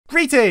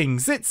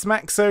Greetings, it's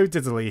Maxo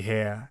Diddley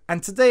here,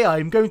 and today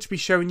I'm going to be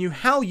showing you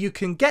how you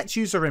can get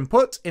user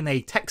input in a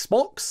text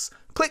box,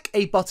 click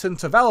a button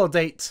to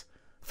validate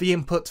the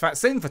input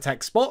that's in the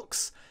text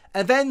box,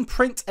 and then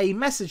print a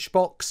message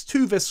box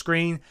to the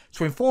screen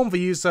to inform the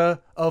user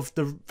of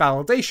the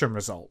validation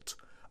result.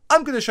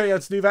 I'm going to show you how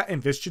to do that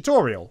in this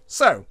tutorial.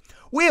 So,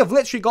 we have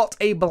literally got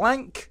a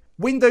blank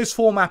Windows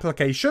form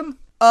application.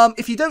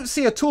 If you don't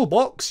see a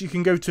toolbox, you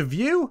can go to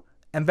View,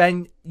 and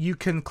then you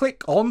can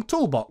click on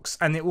Toolbox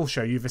and it will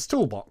show you this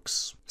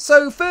toolbox.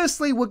 So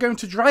firstly, we're going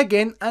to drag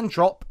in and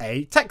drop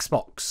a text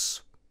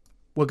box.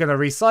 We're going to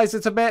resize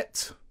it a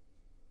bit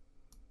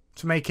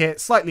to make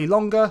it slightly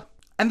longer.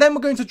 And then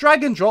we're going to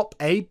drag and drop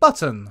a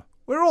button.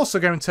 We're also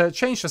going to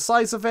change the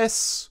size of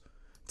this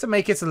to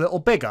make it a little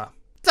bigger.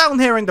 Down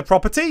here in the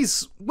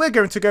properties, we're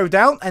going to go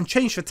down and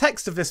change the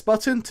text of this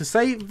button to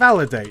say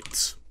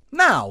validate.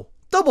 Now,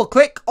 double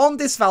click on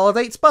this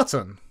validate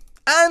button.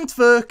 And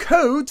the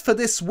code for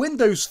this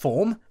Windows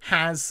form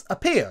has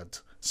appeared.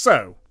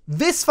 So,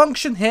 this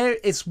function here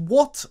is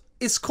what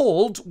is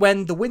called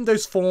when the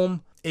Windows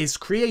form is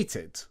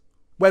created,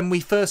 when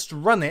we first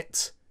run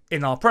it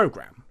in our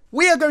program.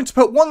 We are going to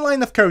put one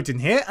line of code in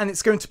here, and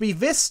it's going to be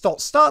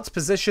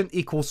this.startPosition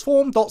equals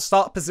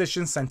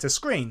form.startPosition center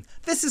screen.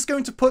 This is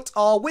going to put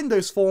our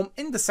Windows form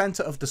in the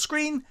center of the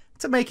screen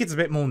to make it a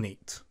bit more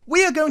neat.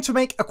 We are going to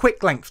make a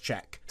quick length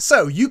check.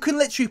 So you can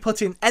literally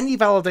put in any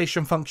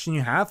validation function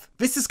you have.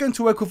 This is going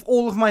to work with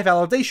all of my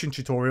validation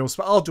tutorials,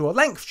 but I'll do a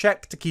length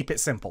check to keep it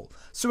simple.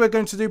 So we're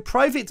going to do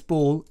private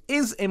bool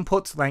is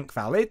input length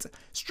valid,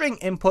 string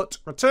input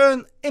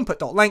return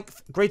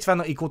input.length greater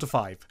than or equal to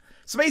 5.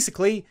 So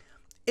basically,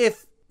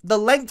 if the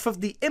length of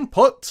the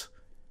input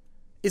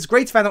is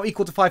greater than or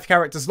equal to 5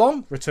 characters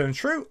long, return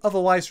true,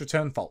 otherwise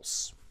return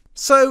false.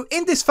 So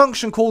in this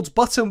function called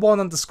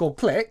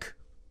button1_click,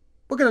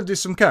 we're going to do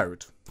some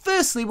code.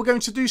 Firstly, we're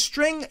going to do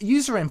string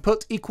user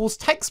input equals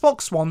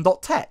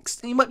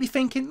textbox1.text. And you might be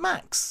thinking,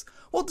 Max,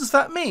 what does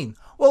that mean?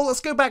 Well, let's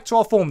go back to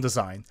our form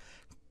design.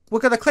 We're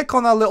going to click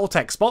on our little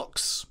text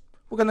box.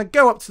 We're going to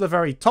go up to the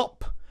very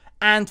top.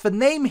 And the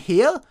name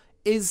here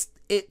is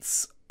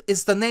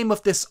the name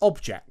of this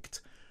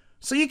object.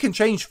 So you can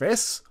change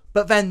this,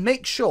 but then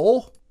make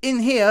sure in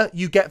here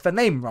you get the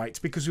name right,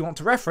 because we want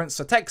to reference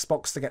the text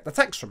box to get the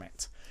text from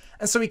it.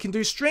 And so we can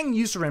do string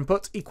user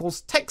input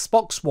equals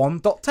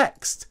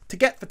textbox1.text to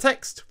get the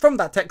text from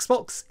that text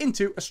box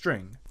into a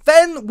string.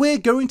 Then we're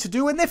going to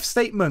do an if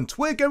statement.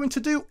 We're going to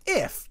do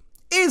if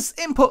is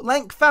input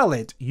length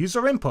valid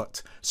user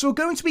input. So we're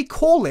going to be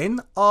calling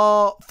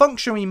our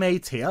function we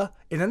made here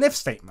in an if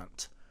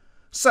statement.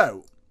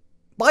 So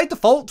by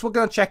default, we're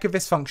going to check if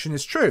this function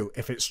is true.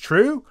 If it's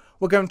true,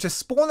 we're going to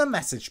spawn a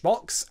message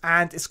box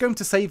and it's going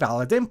to say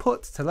valid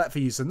input to let the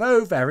user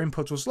know their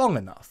input was long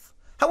enough.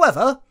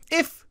 However,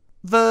 if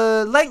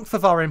the length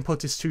of our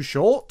input is too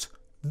short,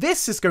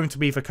 this is going to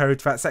be the code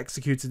that's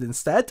executed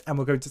instead, and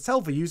we're going to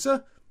tell the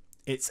user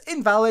it's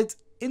invalid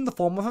in the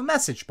form of a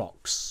message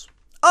box.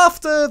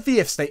 After the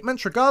if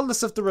statement,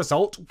 regardless of the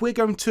result, we're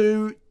going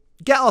to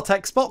get our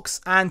text box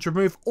and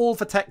remove all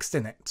the text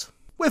in it.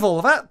 With all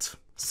of that,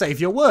 save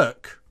your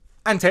work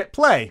and hit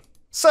play.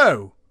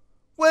 So,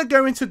 we're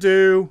going to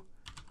do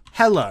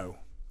hello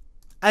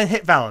and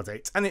hit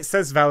validate, and it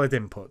says valid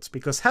input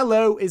because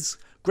hello is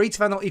greater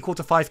than or equal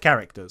to 5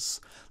 characters.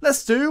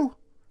 Let's do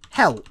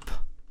help.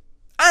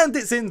 And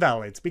it's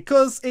invalid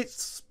because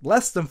it's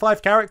less than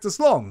 5 characters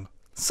long.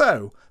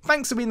 So,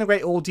 thanks for being a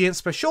great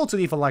audience. Be sure to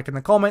leave a like and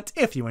a comment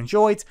if you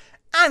enjoyed,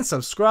 and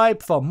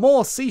subscribe for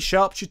more C#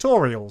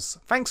 tutorials.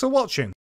 Thanks for watching.